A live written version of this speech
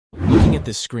Looking at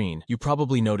this screen, you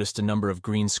probably noticed a number of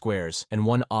green squares and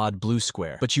one odd blue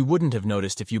square, but you wouldn't have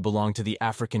noticed if you belonged to the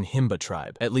African Himba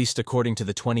tribe. At least according to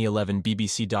the 2011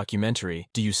 BBC documentary,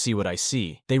 Do You See What I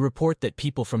See? They report that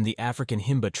people from the African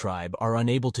Himba tribe are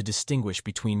unable to distinguish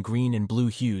between green and blue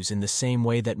hues in the same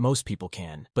way that most people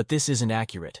can. But this isn't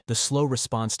accurate. The slow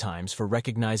response times for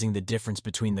recognizing the difference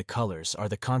between the colors are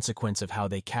the consequence of how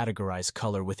they categorize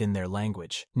color within their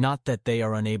language, not that they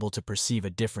are unable to perceive a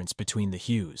difference between the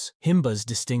hues. Himbas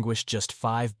distinguish just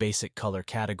 5 basic color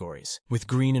categories, with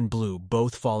green and blue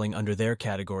both falling under their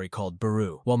category called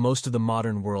Baru, while most of the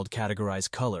modern world categorize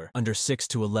color under 6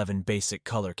 to 11 basic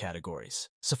color categories.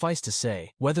 Suffice to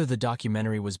say, whether the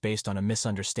documentary was based on a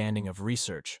misunderstanding of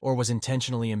research or was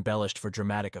intentionally embellished for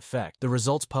dramatic effect, the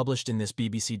results published in this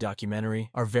BBC documentary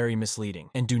are very misleading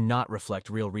and do not reflect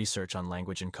real research on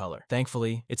language and color.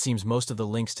 Thankfully, it seems most of the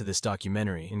links to this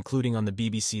documentary, including on the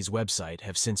BBC's website,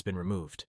 have since been removed.